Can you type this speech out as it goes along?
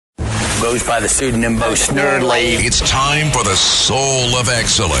Goes by the pseudonym Bo Snerdley. It's time for the Soul of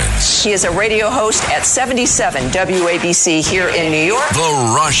Excellence. He is a radio host at 77 WABC here in New York.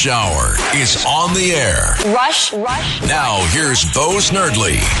 The Rush Hour is on the air. Rush. Now here's Bo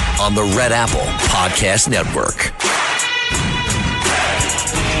Snerdley on the Red Apple Podcast Network.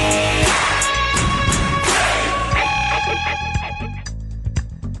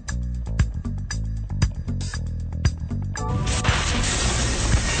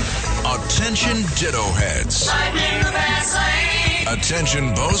 Attention Ditto Heads.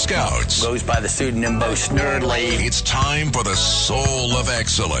 Attention Bo Scouts. Goes by the pseudonym Bo Snerdley. It's time for the Soul of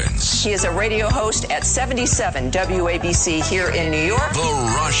Excellence. He is a radio host at 77 WABC here in New York.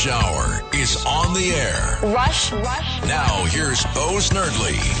 The Rush Hour is on the air. Rush. Now here's Bo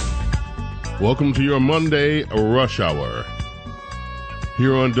Snerdley. Welcome to your Monday Rush Hour.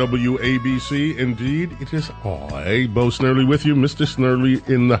 Here on WABC, indeed, it is I, Bo Snerdley, with you, Mr. Snerdley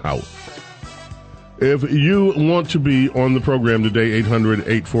in the house. If you want to be on the program today,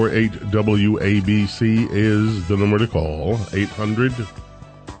 800-848-WABC is the number to call.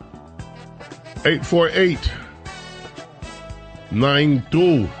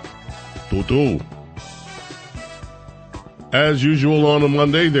 800-848-9222. As usual on a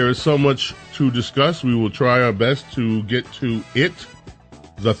Monday, there is so much to discuss. We will try our best to get to it,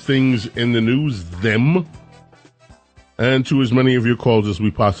 the things in the news, them, and to as many of your calls as we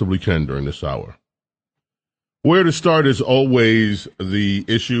possibly can during this hour. Where to start is always the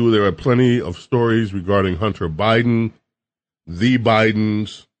issue. There are plenty of stories regarding Hunter Biden, the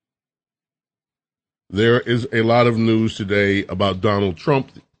Bidens. There is a lot of news today about Donald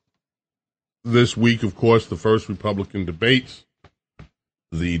Trump. This week, of course, the first Republican debates.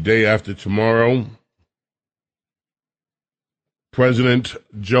 The day after tomorrow, President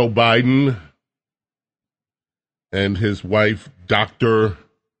Joe Biden and his wife, Dr.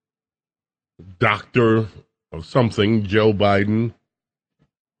 of something, Joe Biden,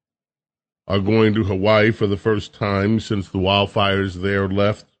 are going to Hawaii for the first time since the wildfires there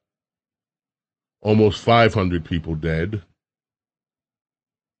left almost 500 people dead.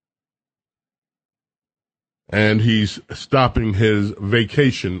 And he's stopping his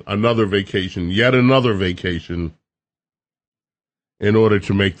vacation, yet another vacation, in order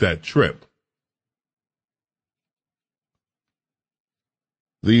to make that trip.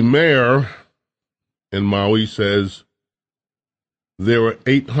 The mayor in Maui says there are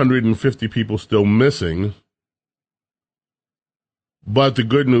 850 people still missing, but the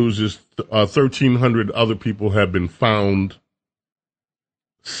good news is 1,300 other people have been found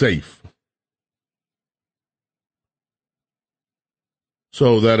safe.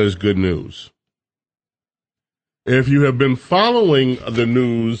 So that is good news. If you have been following the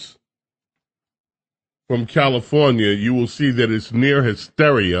news from California, you will see that it's near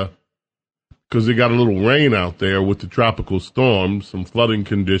hysteria because they got a little rain out there with the tropical storm, some flooding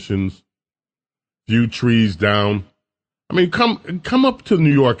conditions, few trees down. I mean, come up to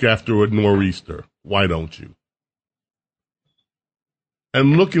New York after a nor'easter. Why don't you?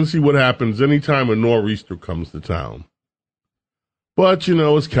 And look and see what happens anytime a nor'easter comes to town. But, you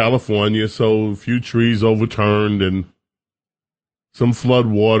know, it's California, so a few trees overturned and some flood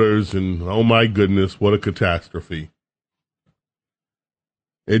waters, and oh my goodness, what a catastrophe.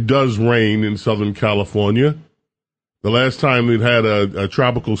 It does rain in Southern California. The last time we'd had a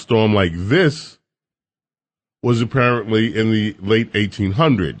tropical storm like this was apparently in the late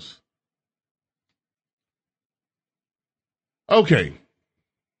 1800s. Okay.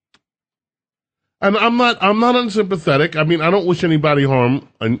 And I'm not unsympathetic. I mean, I don't wish anybody harm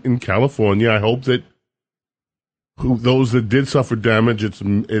in California. I hope that those that did suffer damage, it's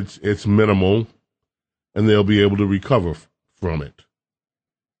minimal, and they'll be able to recover from it.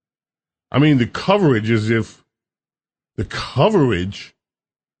 I mean, the coverage as if a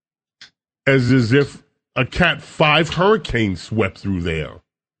Cat 5 hurricane swept through there.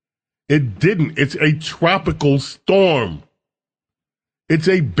 It didn't. It's a tropical storm. It's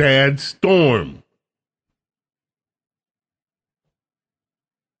a bad storm.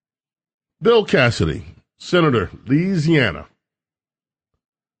 Bill Cassidy, Senator, Louisiana.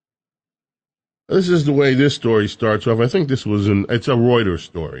 This is the way this story starts off. I think it's a Reuters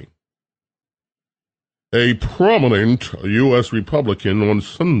story. A prominent U.S. Republican on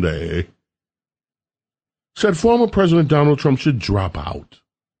Sunday said former President Donald Trump should drop out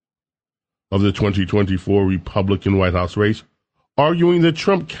of the 2024 Republican White House race, arguing that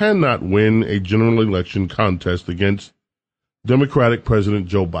Trump cannot win a general election contest against Democratic President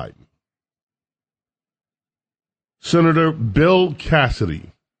Joe Biden. Senator Bill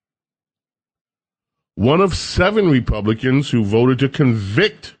Cassidy, one of 7 Republicans who voted to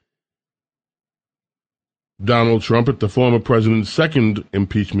convict Donald Trump at the former president's second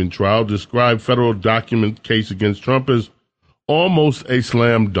impeachment trial described federal document case against Trump as almost a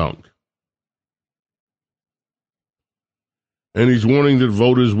slam dunk. And he's warning that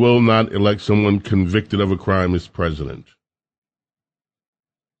voters will not elect someone convicted of a crime as president.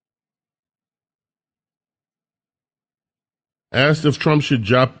 Asked if Trump should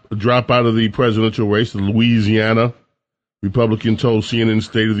drop out of the presidential race, the Louisiana Republican told CNN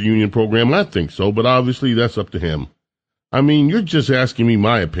State of the Union program, I think so, but obviously that's up to him. I mean, you're just asking me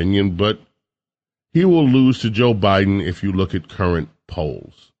my opinion, but he will lose to Joe Biden if you look at current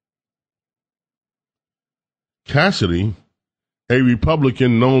polls. Cassidy, a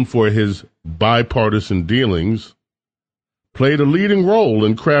Republican known for his bipartisan dealings, played a leading role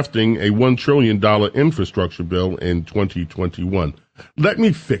in crafting a $1 trillion infrastructure bill in 2021. Let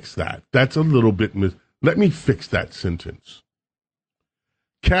me fix that. That's a little bit let me fix that sentence.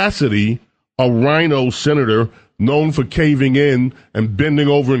 Cassidy, a rhino senator known for caving in and bending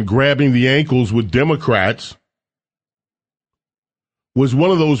over and grabbing the ankles with Democrats, was one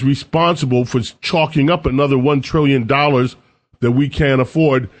of those responsible for chalking up another $1 trillion that we can't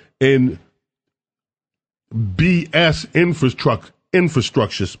afford in BS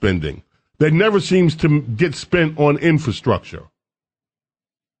infrastructure spending that never seems to get spent on infrastructure.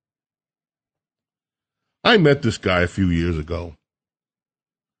 I met this guy a few years ago,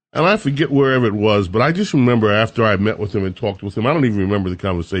 and I forget wherever it was, but I just remember after I met with him and talked with him, I don't even remember the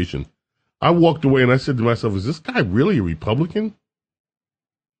conversation. I walked away and I said to myself, is this guy really a Republican?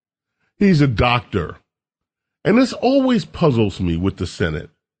 He's a doctor. And this always puzzles me with the Senate.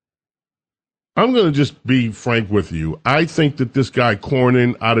 I'm going to just be frank with you. I think that this guy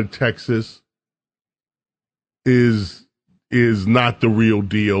Cornyn out of Texas is not the real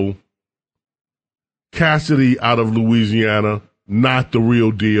deal. Cassidy out of Louisiana, not the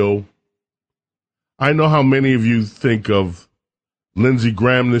real deal. I know how many of you think of Lindsey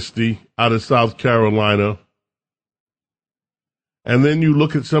Grahamnesty out of South Carolina. And then you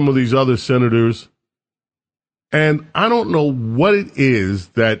look at some of these other senators, and I don't know what it is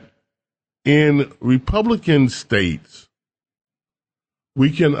that in Republican states,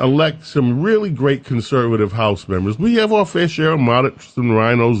 we can elect some really great conservative House members. We have our fair share of moderates and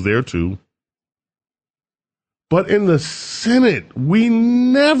rhinos there, too. But in the Senate, we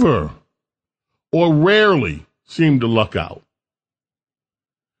never or rarely seem to luck out.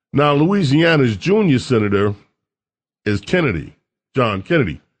 Now, Louisiana's junior senator is Kennedy, John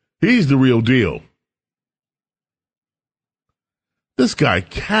Kennedy. He's the real deal. This guy,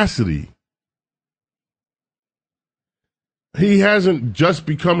 Cassidy, he hasn't just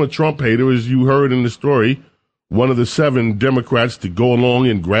become a Trump hater, as you heard in the story, one of the 7 Democrats to go along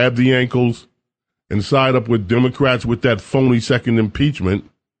and grab the ankles and side up with Democrats with that phony second impeachment.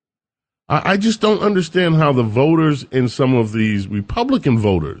 I just don't understand how the voters in some of these Republican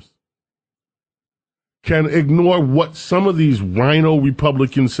voters can ignore what some of these rhino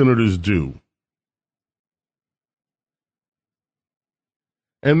Republican senators do.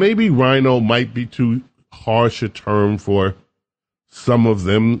 And maybe rhino might be too harsh a term for some of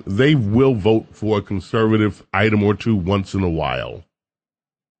them. They will vote for a conservative item or two once in a while.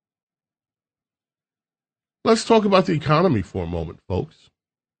 Let's talk about the economy for a moment, folks.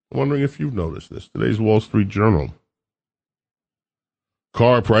 I'm wondering if you've noticed this. Today's Wall Street Journal.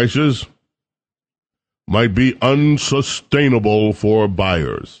 Car prices might be unsustainable for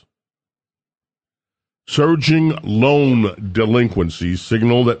buyers. Surging loan delinquencies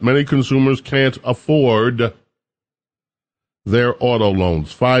signal that many consumers can't afford their auto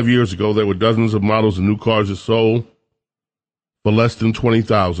loans. 5 years ago, there were dozens of models of new cars that sold for less than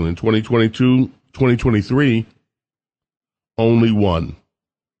 $20,000. In 2023, only one.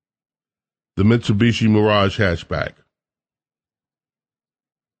 The Mitsubishi Mirage hatchback.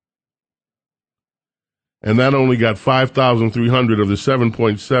 And that only got 5,300 of the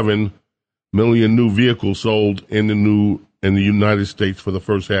 7.7 million new vehicles sold in the United States for the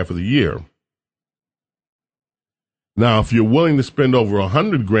first half of the year. Now, if you're willing to spend over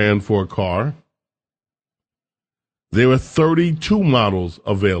 $100,000 for a car, there are 32 models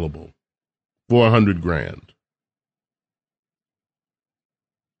available for $100,000.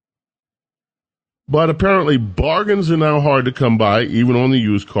 But apparently bargains are now hard to come by, even on the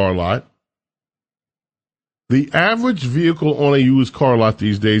used car lot. The average vehicle on a used car lot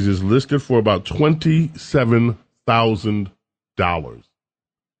these days is listed for about $27,000.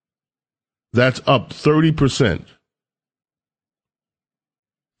 That's up 30%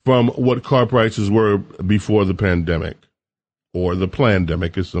 from what car prices were before the pandemic, or the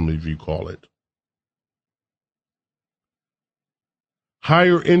plandemic, as some of you call it.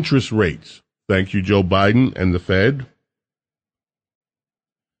 Higher interest rates thank you, Joe Biden and the Fed,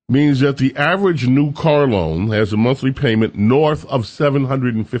 means that the average new car loan has a monthly payment north of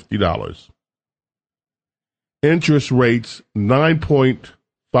 $750. Interest rates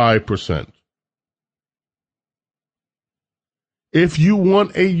 9.5%. If you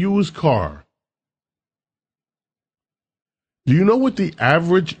want a used car, do you know what the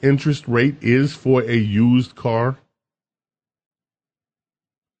average interest rate is for a used car?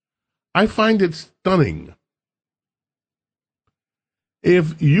 I find it stunning.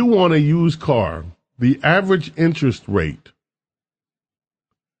 If you want a used car, the average interest rate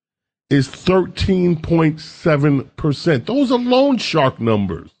is 13.7%. Those are loan shark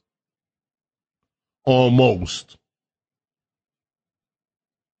numbers. Almost.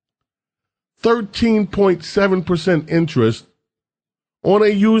 13.7% interest on a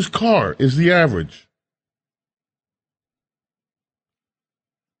used car is the average.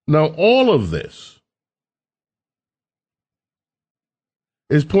 Now, all of this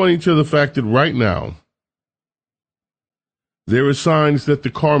is pointing to the fact that right now, there are signs that the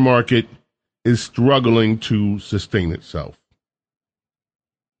car market is struggling to sustain itself.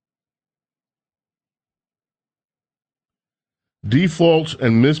 Defaults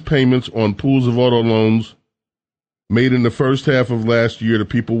and missed payments on pools of auto loans made in the first half of last year to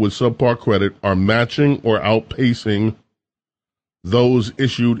people with subpar credit are matching or outpacing those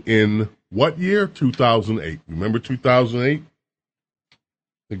issued in what year? 2008. Remember 2008?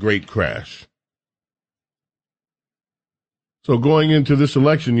 The great crash. So going into this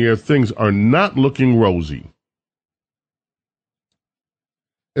election year, things are not looking rosy.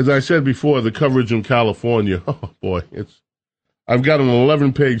 As I said before, the coverage in California, oh boy, I've got an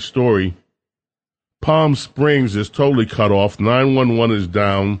 11-page story. Palm Springs is totally cut off. 911 is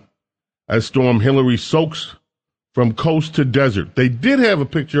down as Storm Hillary soaks from coast to desert. They did have a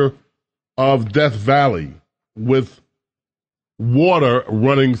picture of Death Valley with water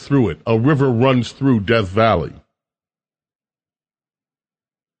running through it. A river runs through Death Valley.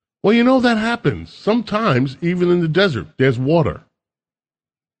 Well, you know that happens. Sometimes, even in the desert, there's water.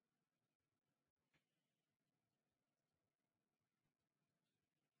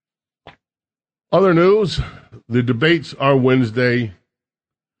 Other news, the debates are Wednesday.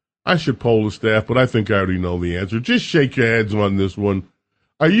 I should poll the staff, but I think I already know the answer. Just shake your heads on this one.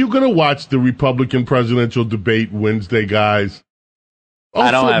 Are you going to watch the Republican presidential debate Wednesday, guys? Oh,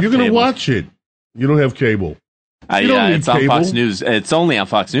 I don't have you're going to cable. watch it. You don't have cable. Yeah, it's on Fox News. It's only on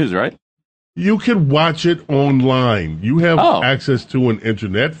Fox News, right? You can watch it online. You have access to an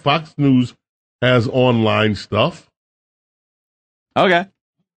internet. Fox News has online stuff. Okay.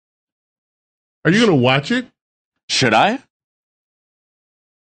 Are you going to watch it? Should I?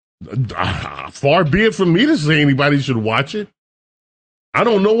 Far be it from me to say anybody should watch it. I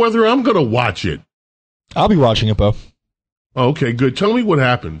don't know whether I'm going to watch it. I'll be watching it, Bo. Okay, good. Tell me what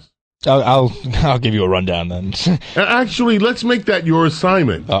happens. I'll give you a rundown then. Actually, let's make that your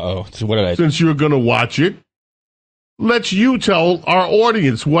assignment. Uh-oh. So what did I do? Since you're going to watch it, let you tell our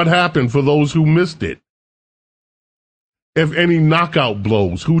audience what happened for those who missed it. If any knockout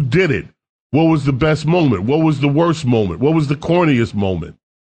blows, who did it? What was the best moment? What was the worst moment? What was the corniest moment?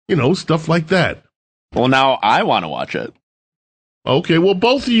 You know, stuff like that. Well, now I want to watch it. Okay, well,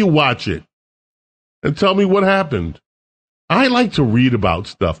 both of you watch it and tell me what happened. I like to read about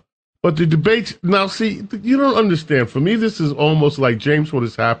stuff. But the debates, now see, you don't understand. For me, this is almost like, James, what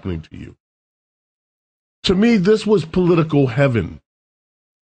is happening to you? To me, this was political heaven.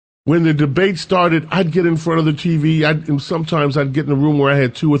 When the debate started, I'd get in front of the TV. And sometimes I'd get in a room where I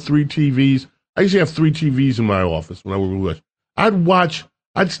had 2 or 3 TVs. I used to have 3 TVs in my office when I was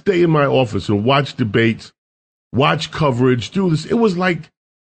I'd stay in my office and watch debates, watch coverage, do this. It was like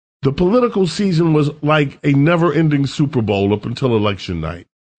the political season was like a never-ending Super Bowl up until election night.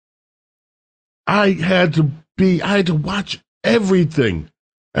 I had to watch everything,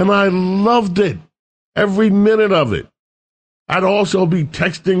 and I loved it, every minute of it. I'd also be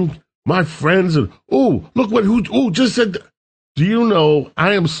texting my friends and, look who just said that. Do you know,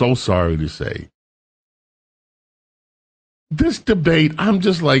 I am so sorry to say, this debate, I'm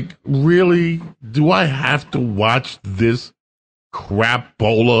just like, really? Do I have to watch this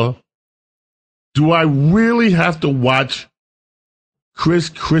crapola? Do I really have to watch Chris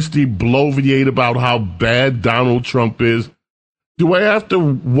Christie bloviate about how bad Donald Trump is? Do I have to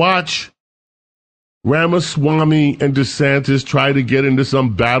watch Ramaswamy and DeSantis try to get into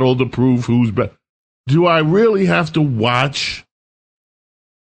some battle to prove who's better? Do I really have to watch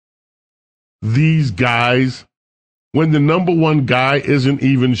these guys when the number one guy isn't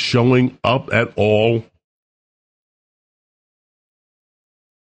even showing up at all?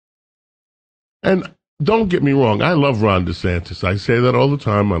 And don't get me wrong, I love Ron DeSantis. I say that all the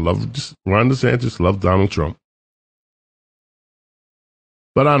time. I love Ron DeSantis, love Donald Trump.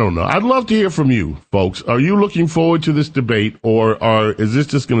 But I don't know. I'd love to hear from you, folks. Are you looking forward to this debate, or is this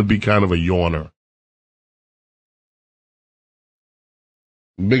just going to be kind of a yawner?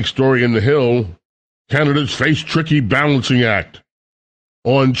 Big story in the Hill. Candidates face tricky balancing act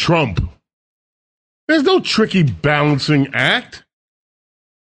on Trump. There's no tricky balancing act.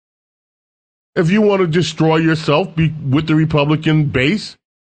 If you want to destroy yourself with the Republican base,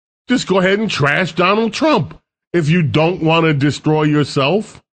 just go ahead and trash Donald Trump. If you don't want to destroy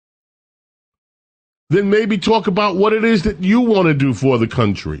yourself, then maybe talk about what it is that you want to do for the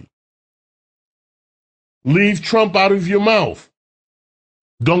country. Leave Trump out of your mouth.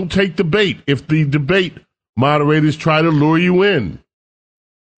 Don't take the bait if the debate moderators try to lure you in.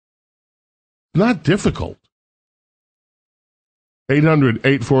 Not difficult.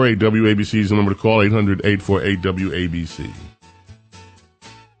 800-848-WABC is the number to call. 800-848-WABC.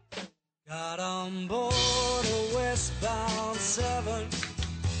 Got on board a westbound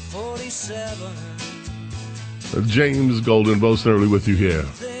 747. James Golden, Bo Snerdly with you here.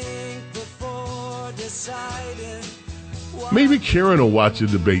 Maybe Karen will watch the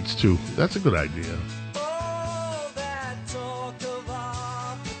debates too. That's a good idea.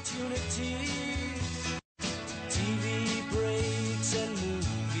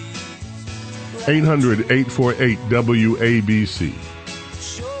 800-848-WABC.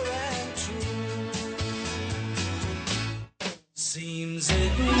 Seems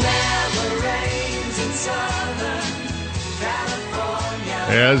it never rains in Southern California.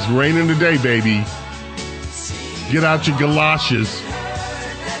 Yeah, it's raining today, baby. Get out your galoshes.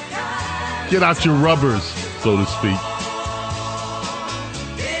 Get out your rubbers, so to speak.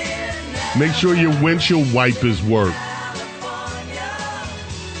 Make sure your windshield wipers work.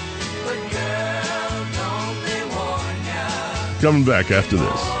 Coming back after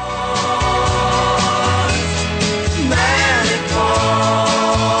this.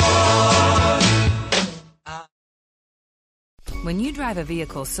 When you drive a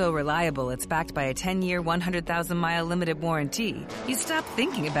vehicle so reliable it's backed by a 10-year, 100,000-mile limited warranty, you stop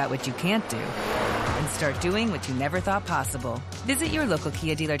thinking about what you can't do and start doing what you never thought possible. Visit your local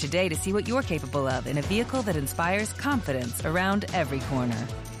Kia dealer today to see what you're capable of in a vehicle that inspires confidence around every corner.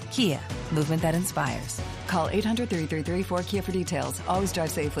 Kia, movement that inspires. Call 800-333-4KIA for details. Always drive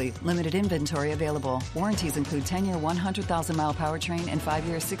safely. Limited inventory available. Warranties include 10-year 100,000-mile powertrain and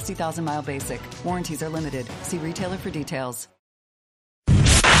 5-year 60,000-mile basic. Warranties are limited. See retailer for details.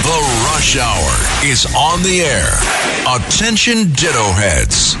 The Rush Hour is on the air. Attention Ditto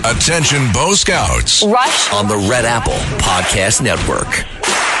Heads. Attention Bo Scouts. Rush on the Red Apple Podcast Network.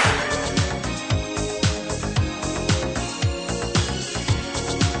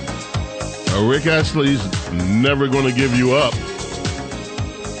 Rick Astley's Never Gonna Give You Up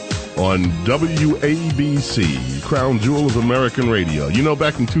on WABC, Crown Jewel of American Radio. You know,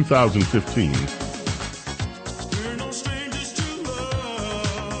 back in 2015,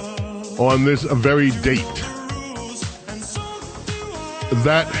 on this very date,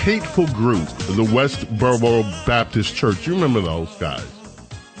 that hateful group, the Westboro Baptist Church, you remember those guys?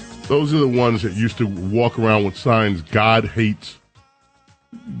 Those are the ones that used to walk around with signs, God hates,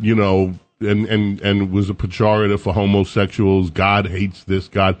 you know, and was a pejorative for homosexuals. God hates this,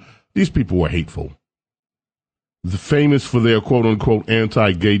 God. These people were hateful. Famous for their quote-unquote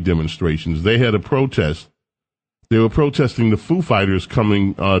anti-gay demonstrations. They had a protest. They were protesting the Foo Fighters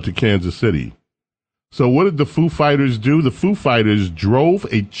coming to Kansas City. So what did the Foo Fighters do? The Foo Fighters drove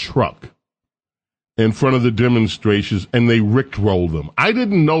a truck in front of the demonstrations, and they rickrolled them. I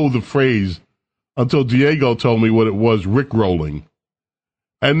didn't know the phrase until Diego told me what it was, rickrolling.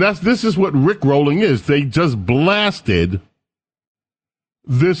 And this is what rickrolling is. They just blasted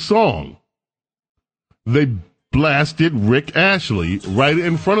this song. They blasted Rick Astley right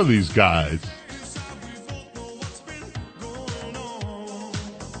in front of these guys.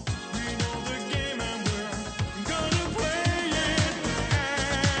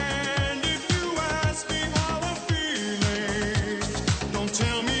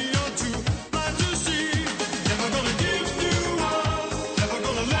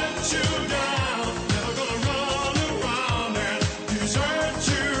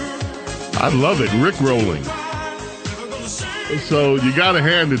 I love it, rickrolling. So you got to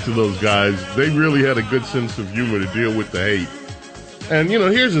hand it to those guys. They really had a good sense of humor to deal with the hate. And, you know,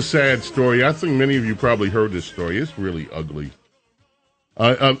 here's a sad story. I think many of you probably heard this story. It's really ugly.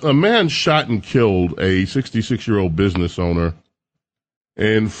 A man shot and killed a 66-year-old business owner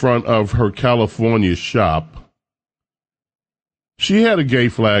in front of her California shop. She had a gay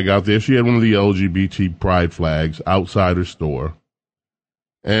flag out there. She had one of the LGBT pride flags outside her store.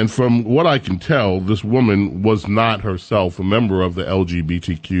 And from what I can tell, this woman was not herself a member of the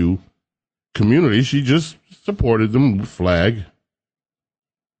LGBTQ community. She just supported the flag.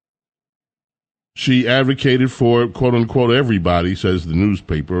 She advocated for, quote unquote, everybody, says the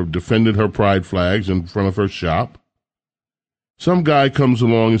newspaper, defended her pride flags in front of her shop. Some guy comes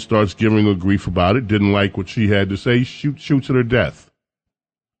along and starts giving her grief about it, didn't like what she had to say, shoots her to death.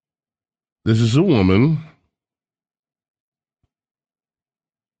 This is a woman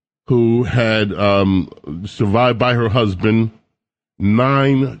who had survived by her husband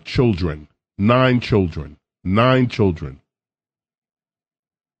 9 children.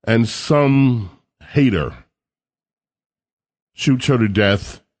 And some hater shoots her to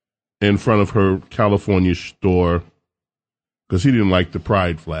death in front of her California store because he didn't like the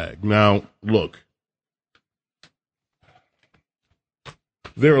pride flag. Now, look,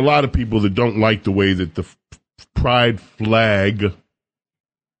 there are a lot of people that don't like the way that the pride flag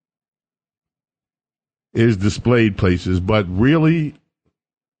is displayed places, but really,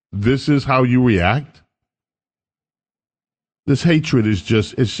 this is how you react? This hatred is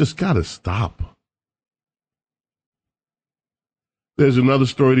it's just got to stop. There's another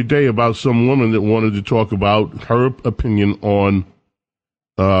story today about some woman that wanted to talk about her opinion on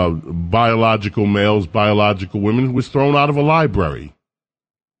biological males, biological women, who was thrown out of a library.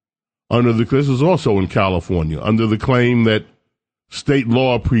 This is also in California, under the claim that state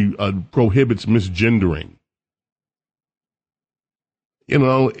law prohibits misgendering. You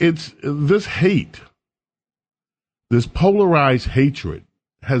know, it's this hate, this polarized hatred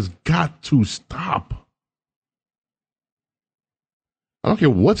has got to stop. I don't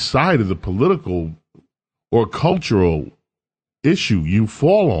care what side of the political or cultural issue you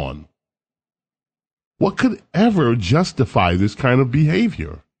fall on. What could ever justify this kind of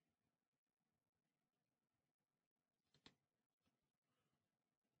behavior?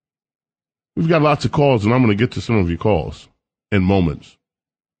 We've got lots of calls, and I'm going to get to some of your calls in moments.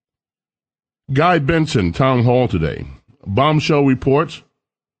 Guy Benson, Town Hall today. Bombshell reports.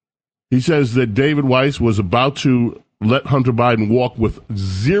 He says that David Weiss was about to let Hunter Biden walk with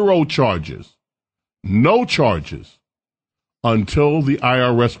 0 charges, no charges, until the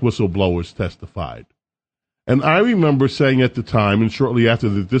IRS whistleblowers testified. And I remember saying at the time, and shortly after,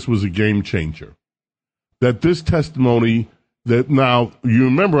 that this was a game changer. That this testimony, that now, you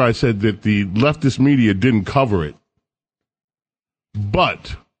remember I said that the leftist media didn't cover it.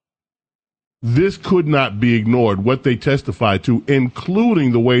 But this could not be ignored, what they testified to,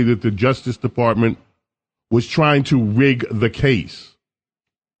 including the way that the Justice Department was trying to rig the case.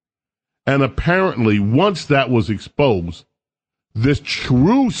 And apparently, once that was exposed, this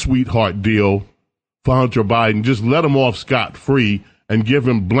true sweetheart deal for Hunter Biden, just let him off scot-free and give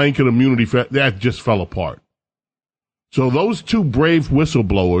him blanket immunity, that just fell apart. So those 2 brave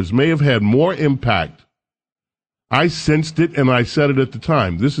whistleblowers may have had more impact. I sensed it, and I said it at the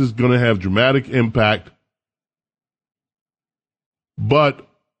time. This is going to have dramatic impact. But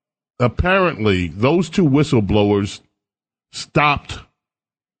apparently, those 2 whistleblowers stopped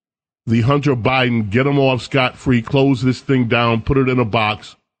the Hunter Biden, get him off scot-free, close this thing down, put it in a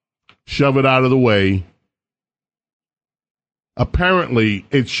box, shove it out of the way. Apparently,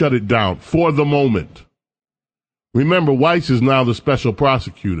 it shut it down for the moment. Remember, Weiss is now the special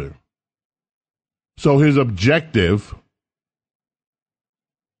prosecutor. So his objective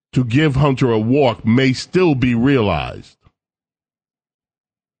to give Hunter a walk may still be realized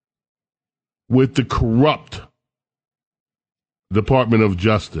with the corrupt Department of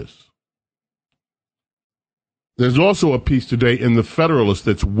Justice. There's also a piece today in the Federalist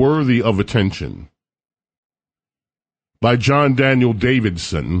that's worthy of attention by John Daniel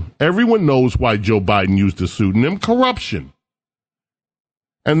Davidson. Everyone knows why Joe Biden used the pseudonym: corruption.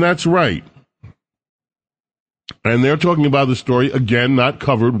 And that's right. And they're talking about the story, again, not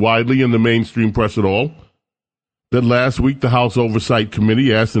covered widely in the mainstream press at all, that last week the House Oversight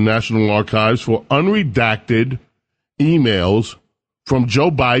Committee asked the National Archives for unredacted emails from Joe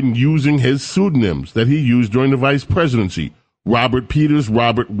Biden using his pseudonyms that he used during the vice presidency: Robert Peters,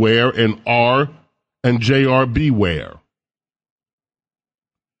 Robert Ware, and R. and J.R.B. Ware.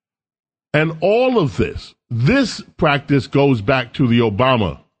 And all of this practice goes back to the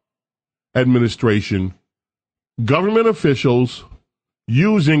Obama administration. Government officials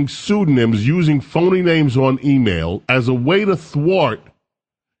using pseudonyms, using phony names on email as a way to thwart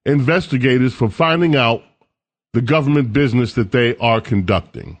investigators from finding out the government business that they are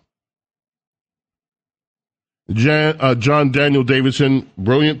conducting. John Daniel Davidson,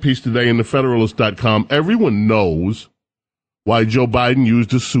 brilliant piece today in thefederalist.com. Everyone knows why Joe Biden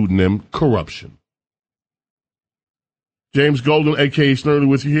used the pseudonym Corruption. James Golden, a.k.a. Snerdly,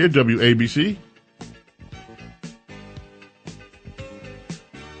 with you here, WABC.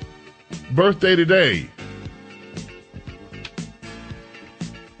 Birthday today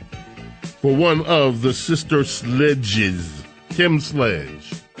for one of the sister Sledges, Kim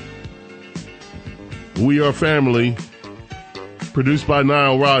Sledge. We Are Family, produced by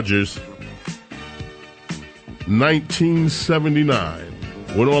Nile Rodgers, 1979.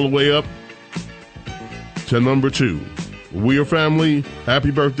 Went all the way up to number 2. We Are Family,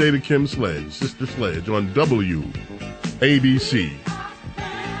 happy birthday to Kim Sledge, Sister Sledge, on WABC.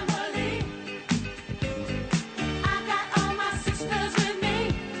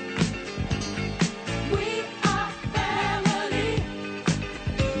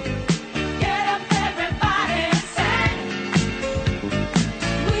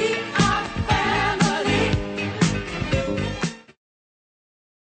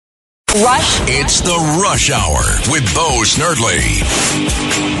 Rush. It's the Rush Hour with Bo Snerdly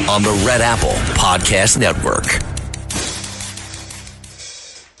on the Red Apple Podcast Network.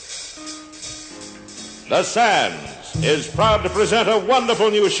 The Sands is proud to present a wonderful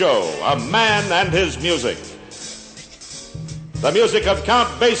new show, A Man and His Music. The music of Count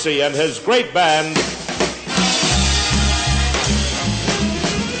Basie and his great band,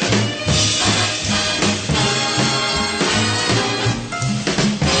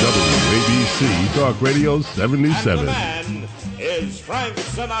 WABC Talk Radio 77. And the man is Frank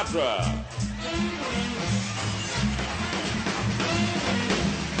Sinatra.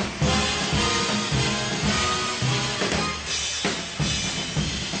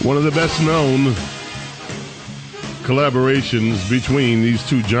 One of the best known collaborations between these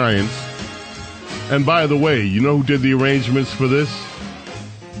two giants. And by the way, you know who did the arrangements for this?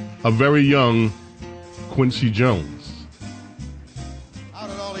 A very young Quincy Jones. How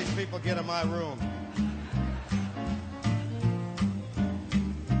did all these people get in my room?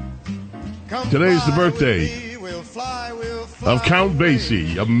 Today's the birthday of Count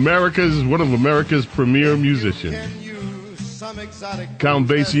Basie, one of America's premier musicians. Count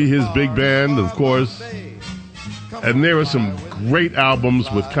Basie, his big band, of course. And there are some great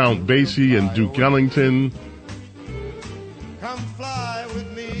albums with Count Basie and Duke Ellington.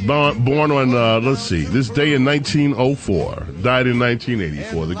 Born on, let's see, this day in 1904, died in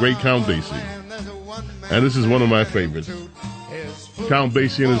 1984, the great Count Basie. And this is one of my favorites. Count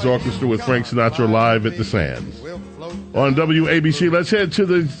Basie and his orchestra with Frank Sinatra live at the Sands. On WABC, let's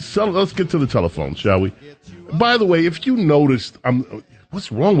get to the telephone, shall we? By the way, if you noticed,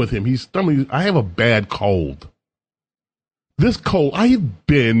 what's wrong with him? I have a bad cold. This cold, I have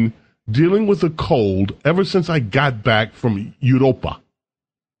been dealing with a cold ever since I got back from Europa.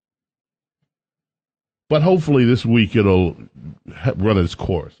 But hopefully this week it'll run its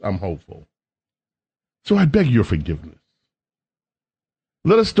course. I'm hopeful. So I beg your forgiveness.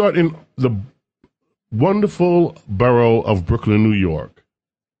 Let us start in the wonderful borough of Brooklyn, New York,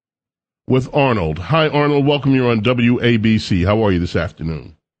 with Arnold. Hi, Arnold. Welcome. You're on WABC. How are you this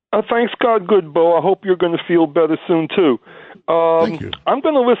afternoon? Thanks, God. Good, Bo. I hope you're going to feel better soon, too. Thank you. I'm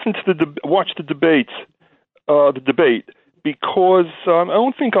going to listen to watch the debate, because I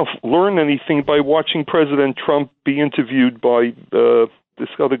don't think I'll learn anything by watching President Trump be interviewed by this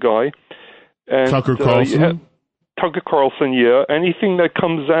other guy. And, Tucker Carlson? Tucker Carlson, yeah. Anything that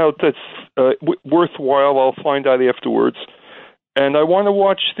comes out that's worthwhile, I'll find out afterwards. And I want to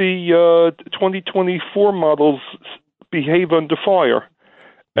watch the 2024 models behave under fire.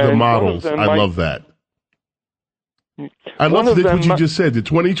 The models. I love that. I love what you just said, the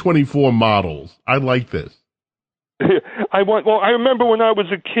 2024 models. I like this. I remember when I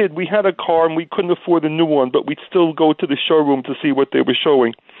was a kid, we had a car and we couldn't afford a new one, but we'd still go to the showroom to see what they were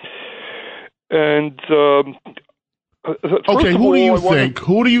showing. And okay, who do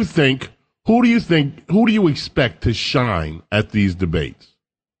you expect to shine at these debates?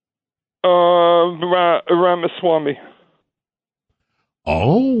 Ramaswamy.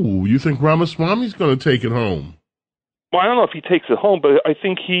 Oh, you think Ramaswamy's going to take it home? Well, I don't know if he takes it home, but I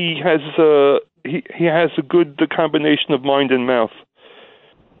think he has he has a good combination of mind and mouth.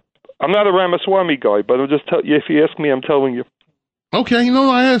 I'm not a Ramaswamy guy, but I'll just tell you, if you ask me, I'm telling you. Okay,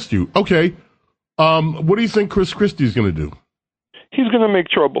 I asked you. Okay. What do you think Chris Christie's going to do? He's going to make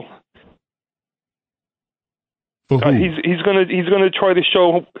trouble. For who? He's going to try to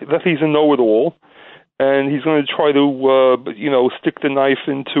show that he's a know-it-all, and he's going to try to stick the knife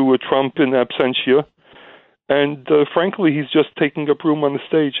into Trump in absentia. And frankly, he's just taking up room on the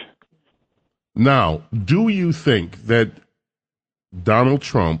stage. Now, do you think that Donald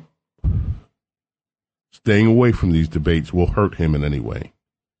Trump's staying away from these debates will hurt him in any way?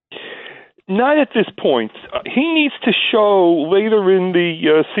 Not at this point. He needs to show later in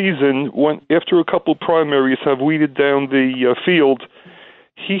the season, when after a couple primaries have weeded down the field,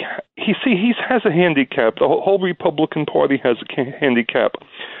 he has a handicap. The whole Republican Party has a handicap.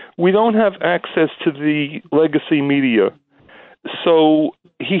 We don't have access to the legacy media, so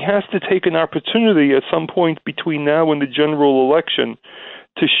he has to take an opportunity at some point between now and the general election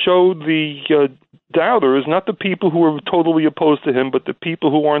to show the doubters, not the people who are totally opposed to him, but the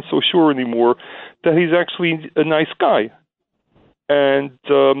people who aren't so sure anymore, that he's actually a nice guy. And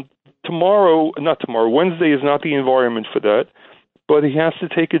Wednesday is not the environment for that, but he has to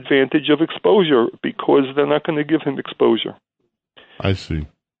take advantage of exposure because they're not going to give him exposure. I see.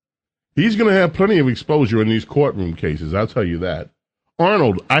 He's going to have plenty of exposure in these courtroom cases, I'll tell you that.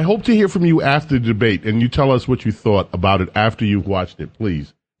 Arnold, I hope to hear from you after the debate, and you tell us what you thought about it after you've watched it,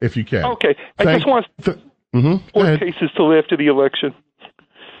 please, if you can. Okay. I just want court cases till after the election.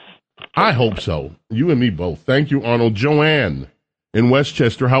 I hope so. You and me both. Thank you, Arnold. Joanne in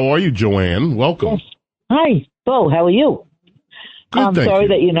Westchester. How are you, Joanne? Welcome. Yes. Hi, Bo. How are you? Good, I'm sorry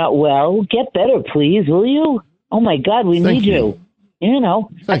that you're not well. Get better, please, will you? Oh, my God, we need you. You know,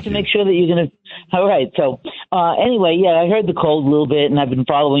 I have to make sure that you're going to. All right. So anyway, yeah, I heard the cold a little bit, and I've been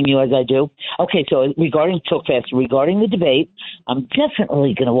following you as I do. Okay. So regarding the debate, I'm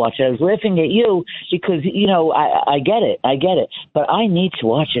definitely going to watch it. I was laughing at you because, you know, I get it. But I need to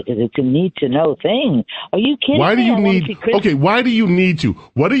watch it because it's a need to know thing. Are you kidding me? Why do you need? Okay. Why do you need to?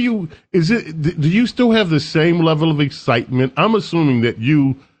 What do you? Do you still have the same level of excitement? I'm assuming that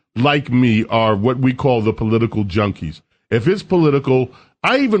you, like me, are what we call the political junkies. If it's political,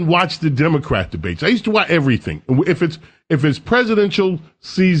 I even watch the Democrat debates. I used to watch everything. If it's presidential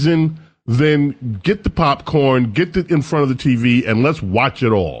season, then get the popcorn, get it in front of the TV, and let's watch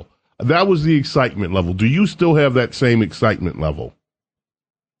it all. That was the excitement level. Do you still have that same excitement level?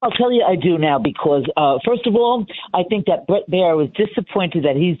 I'll tell you I do now because, first of all, I think that Brett Baier was disappointed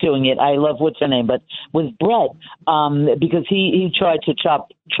that he's doing it. I love what's her name, but with Brett, because he tried to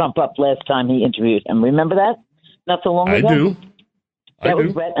chop Trump up last time he interviewed him. Remember that? Not so long ago? I do. That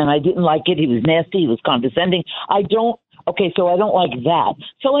was Brett, and I didn't like it. He was nasty. He was condescending. So I don't like that.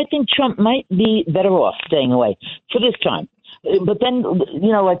 So I think Trump might be better off staying away for this time. But then,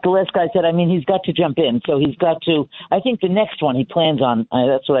 you know, like the last guy said, I mean, he's got to jump in. So he's got to, I think the next one he plans on,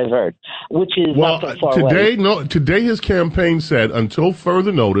 that's what I've heard, which is not so far away. Today his campaign said, until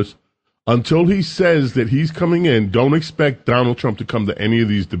further notice, until he says that he's coming in, don't expect Donald Trump to come to any of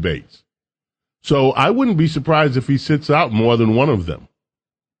these debates. So I wouldn't be surprised if he sits out more than one of them.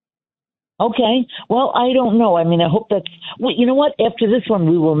 Okay. Well, I don't know. I mean, I hope that's... Well, you know what? After this one,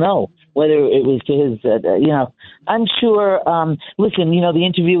 we will know whether it was to his... you know, I'm sure... listen, you know, the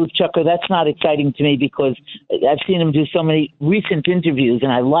interview with Chucker, that's not exciting to me because I've seen him do so many recent interviews,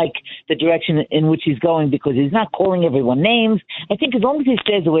 and I like the direction in which he's going because he's not calling everyone names. I think as long as he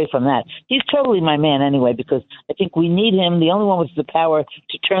stays away from that, he's totally my man anyway because I think we need him. The only one with the power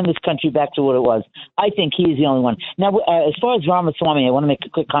to turn this country back to what it was. I think he is the only one. Now, as far as Ramaswamy, I want to make a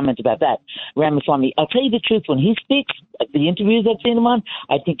quick comment about that. Ramaswamy, I'll tell you the truth. When he speaks, the interviews I've seen him on,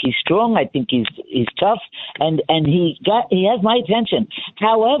 I think he's strong. I think he's tough, and he has my attention.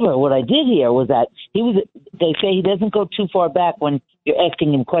 However, what I did hear was that they say he doesn't go too far back when you're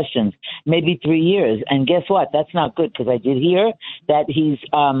asking him questions, maybe 3 years. And guess what? That's not good because I did hear that he's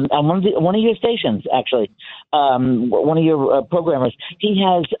on one of your stations, actually, one of your programmers. He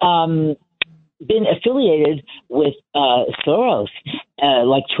has been affiliated with Soros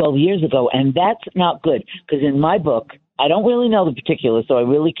like 12 years ago, and that's not good because in my book, I don't really know the particulars, so I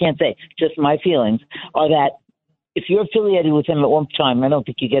really can't say. Just my feelings are that if you're affiliated with him at one time, I don't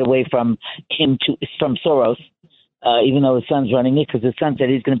think you get away from him from Soros, even though his son's running it, because his son said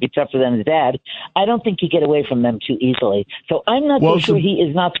he's going to be tougher than his dad. I don't think you get away from them too easily. So I'm not so sure he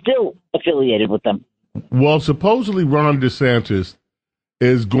is not still affiliated with them. Well, supposedly Ron DeSantis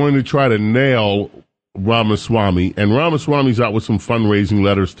is going to try to nail Ramaswamy, and Ramaswamy's out with some fundraising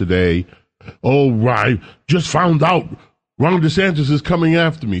letters today. Oh, right, just found out Ron DeSantis is coming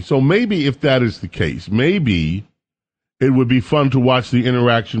after me. So maybe if that is the case, maybe it would be fun to watch the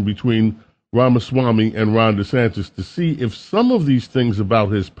interaction between Ramaswamy and Ron DeSantis to see if some of these things about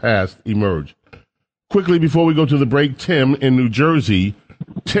his past emerge. Quickly, before we go to the break, Tim in New Jersey.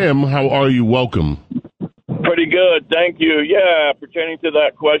 Tim, how are you? Welcome. Pretty good, thank you. Yeah, pertaining to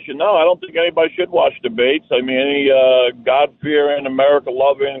that question, no, I don't think anybody should watch debates. I mean, any God-fearing,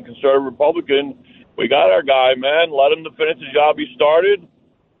 America-loving, conservative Republican, we got our guy, man. Let him finish the job he started.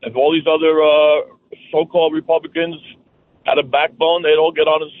 If all these other so-called Republicans had a backbone, they'd all get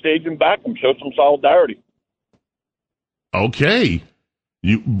on the stage and back him, show some solidarity. Okay.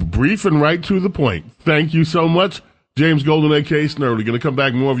 You brief and right to the point. Thank you so much. James Golden, a.k.a. Snerdley. Going to come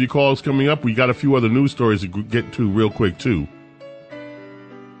back. More of your calls coming up. We got a few other news stories to get to real quick, too.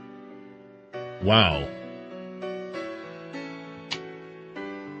 Wow.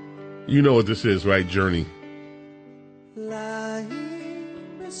 You know what this is, right, Journey?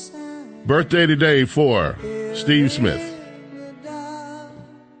 Birthday today for Steve Smith.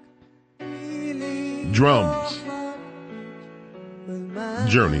 Drums.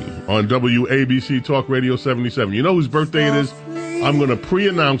 Journey on WABC Talk Radio 77. You know whose birthday it is? I'm going to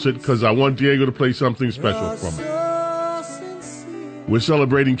pre-announce it because I want Diego to play something special from it. We're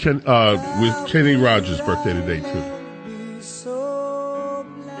celebrating with Kenny Rogers' birthday today, too.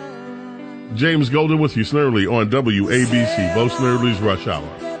 James Golden with you, Snerdley, on WABC, Bo Snerdley's Rush Hour.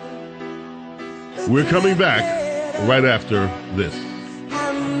 We're coming back right after this.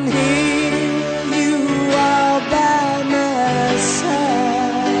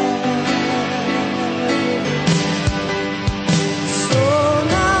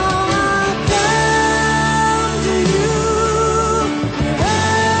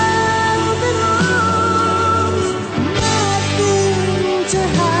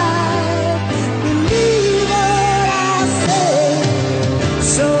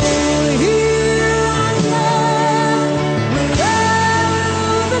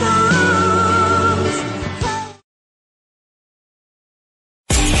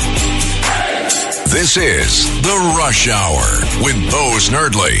 This is The Rush Hour with Bo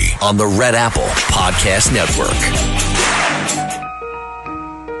Snerdley on the Red Apple Podcast Network.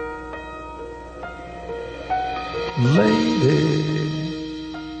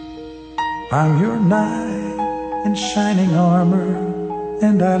 Lady, I'm your knight in shining armor,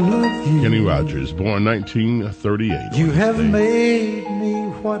 and I love you. Kenny Rogers, born 1938. You have made me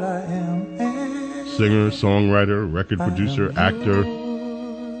what I am. Singer, songwriter, record producer, actor.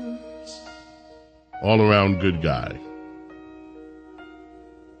 All-around good guy.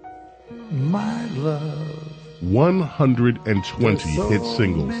 My love. 120 hit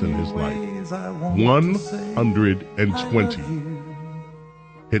singles in his life. 120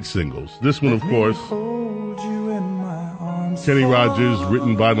 hit singles. This one, of course, Kenny Rogers,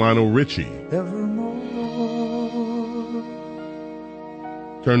 written by Lionel Richie.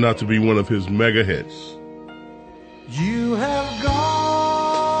 Turned out to be one of his mega hits. You have gone.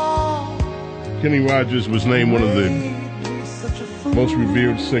 Kenny Rogers was named one of the most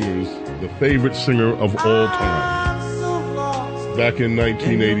revered singers, the favorite singer of all time, back in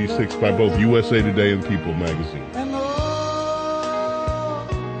 1986 by both USA Today and People magazine.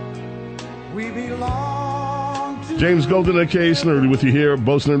 James Golden, a.k.a. Snerdley, with you here,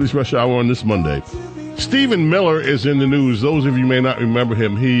 Bo Snerdley's Rush Hour on this Monday. Stephen Miller is in the news. Those of you may not remember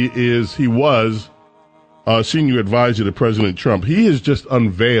him. He was senior advisor to President Trump. He has just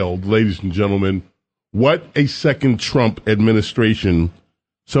unveiled, ladies and gentlemen, what a second Trump administration,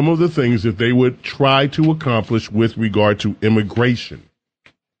 some of the things that they would try to accomplish with regard to immigration.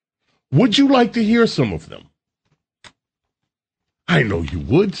 Would you like to hear some of them? I know you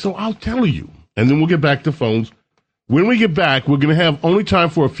would, so I'll tell you. And then we'll get back to phones. When we get back, we're going to have only time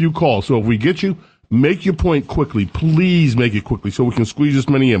for a few calls. So if we get you, make your point quickly. Please make it quickly so we can squeeze as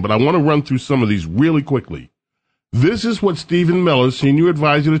many in. But I want to run through some of these really quickly. This is what Stephen Miller, senior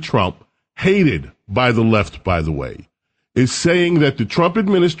advisor to Trump, hated by the left, by the way, is saying that the Trump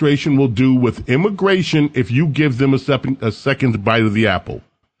administration will do with immigration if you give them a second bite of the apple.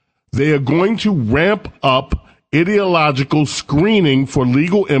 They are going to ramp up ideological screening for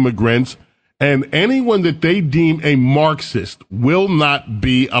legal immigrants, and anyone that they deem a Marxist will not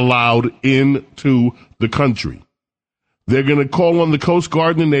be allowed into the country. They're going to call on the Coast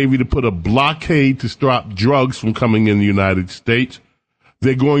Guard and the Navy to put a blockade to stop drugs from coming in the United States.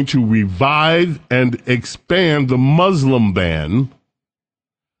 They're going to revive and expand the Muslim ban,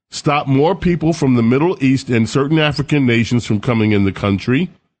 stop more people from the Middle East and certain African nations from coming in the country.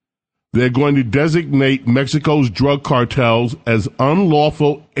 They're going to designate Mexico's drug cartels as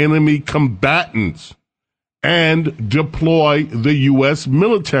unlawful enemy combatants and deploy the U.S.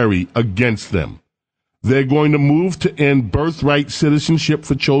 military against them. They're going to move to end birthright citizenship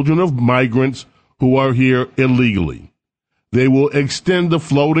for children of migrants who are here illegally. They will extend the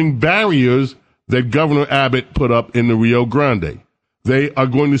floating barriers that Governor Abbott put up in the Rio Grande. They are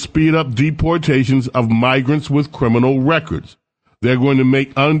going to speed up deportations of migrants with criminal records. They're going to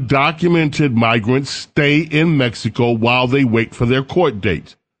make undocumented migrants stay in Mexico while they wait for their court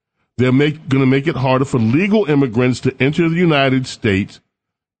dates. They're going to make it harder for legal immigrants to enter the United States,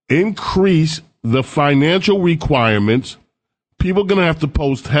 increase the financial requirements. People are going to have to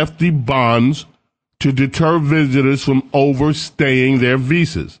post hefty bonds to deter visitors from overstaying their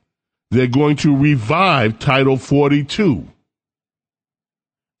visas. They're going to revive Title 42.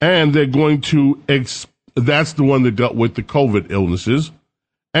 And they're going to, that's the one that dealt with the COVID illnesses.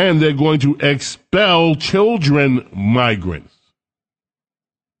 And they're going to expel children migrants.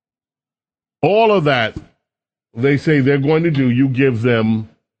 All of that, they say they're going to do, you give them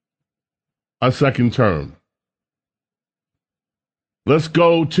a second term. Let's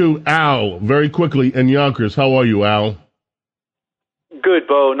go to Al very quickly in Yonkers. How are you, Al? Good,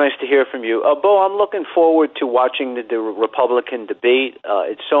 Bo. Nice to hear from you. Bo, I'm looking forward to watching the Republican debate.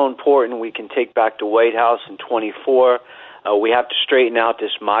 It's so important we can take back the White House in 24. We have to straighten out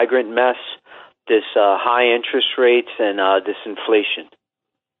this migrant mess, this high interest rates, and this inflation.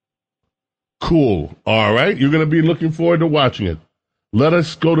 Cool. All right. You're going to be looking forward to watching it. Let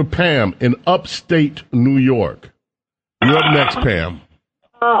us go to Pam in upstate New York. You're up next, Pam.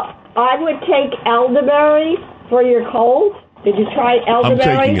 I would take elderberry for your cold. Did you try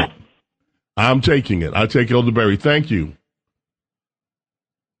elderberry? I'm taking it. I take elderberry. Thank you.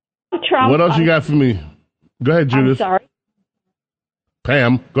 Trump, what else you got for me? Go ahead, Judith. I'm sorry.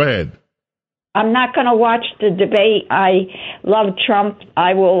 Pam, go ahead. I'm not going to watch the debate. I love Trump.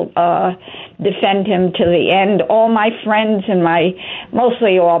 I will defend him to the end. All my friends and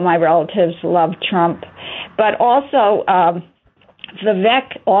mostly all my relatives love Trump. But also,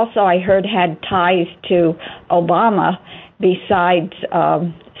 Vivek also, I heard, had ties to Obama besides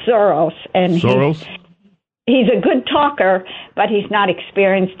Soros. And Soros? He's a good talker, but he's not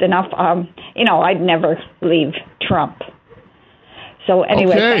experienced enough. I'd never leave Trump. So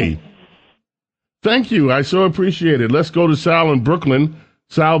anyway. Okay. Thank you. I so appreciate it. Let's go to Sal in Brooklyn.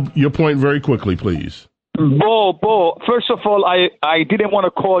 Sal, your point very quickly, please. Bo, first of all, I didn't want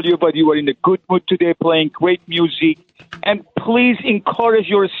to call you, but you were in a good mood today playing great music. And please encourage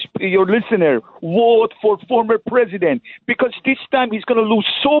your listener, vote for former president, because this time he's going to lose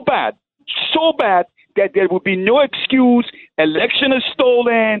so bad that there will be no excuse. Election is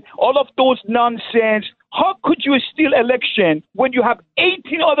stolen, all of those nonsense. How could you steal election when you have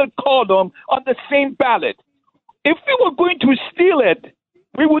 18 other columns on the same ballot? If we were going to steal it,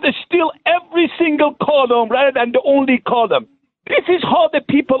 we would steal every single column rather than the only column. This is how the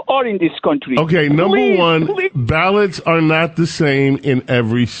people are in this country. Okay, number one, ballots are not the same in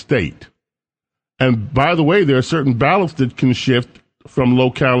every state. And by the way, there are certain ballots that can shift from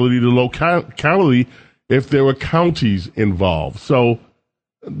locality to locality if there are counties involved. So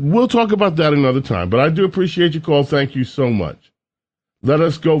we'll talk about that another time. But I do appreciate your call. Thank you so much. Let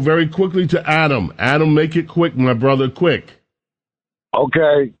us go very quickly to Adam. Adam, make it quick, my brother, quick.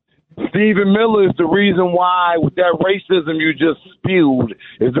 Okay. Stephen Miller is the reason why, with that racism you just spewed,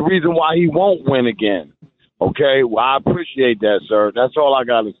 is the reason why he won't win again. Okay? Well, I appreciate that, sir. That's all I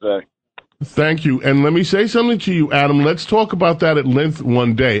got to say. Thank you. And let me say something to you, Adam. Let's talk about that at length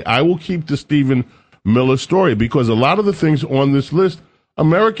one day. I will keep the Stephen Miller story because a lot of the things on this list,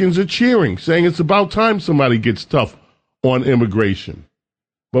 Americans are cheering, saying it's about time somebody gets tough on immigration.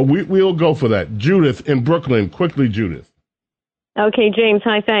 But we'll go for that. Judith in Brooklyn. Quickly, Judith. Okay, James.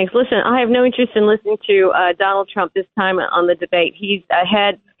 Hi, thanks. Listen, I have no interest in listening to Donald Trump this time on the debate. He's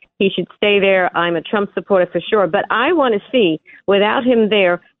ahead. He should stay there. I'm a Trump supporter for sure. But I want to see, without him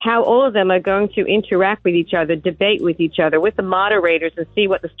there, how all of them are going to interact with each other, debate with each other, with the moderators, and see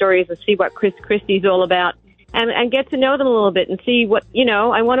what the story is and see what Chris Christie's all about, and get to know them a little bit and see what,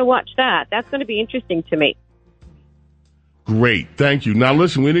 I want to watch that. That's going to be interesting to me. Great. Thank you. Now,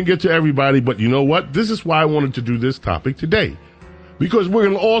 listen, we didn't get to everybody, but you know what? This is why I wanted to do this topic today. Because we're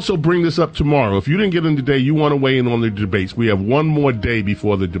going to also bring this up tomorrow. If you didn't get in today, you want to weigh in on the debates. We have one more day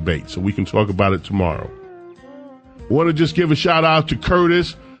before the debate, so we can talk about it tomorrow. I want to just give a shout out to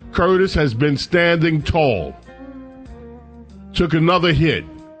Curtis. Curtis has been standing tall. Took another hit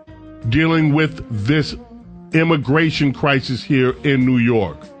dealing with this immigration crisis here in New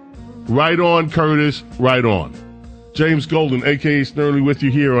York. Right on, Curtis. Right on. James Golden, a.k.a. Snerdly, with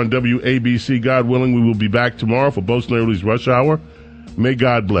you here on WABC. God willing, we will be back tomorrow for Bo Snerdly's Rush Hour. May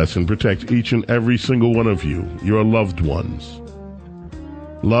God bless and protect each and every single one of you, your loved ones.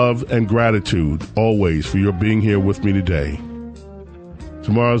 Love and gratitude always for your being here with me today.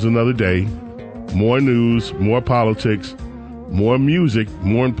 Tomorrow's another day. More news, more politics, more music,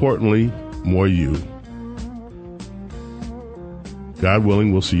 more importantly, more you. God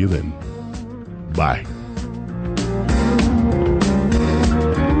willing, we'll see you then. Bye.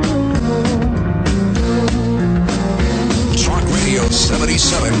 Talk Radio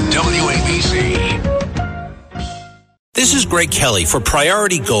 77 WABC. This is Greg Kelly for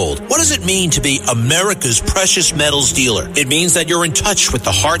Priority Gold. What does it mean to be America's precious metals dealer? It means that you're in touch with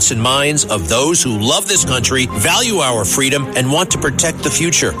the hearts and minds of those who love this country, value our freedom, and want to protect the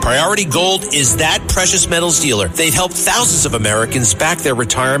future. Priority Gold is that precious metals dealer. They've helped thousands of Americans back their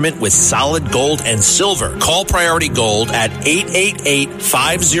retirement with solid gold and silver. Call Priority Gold at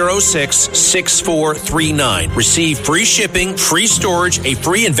 888-506-6439. Receive free shipping, free storage, a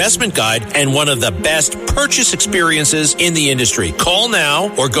free investment guide, and one of the best purchase experiences in the industry. Call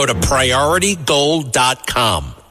now or go to PriorityGold.com.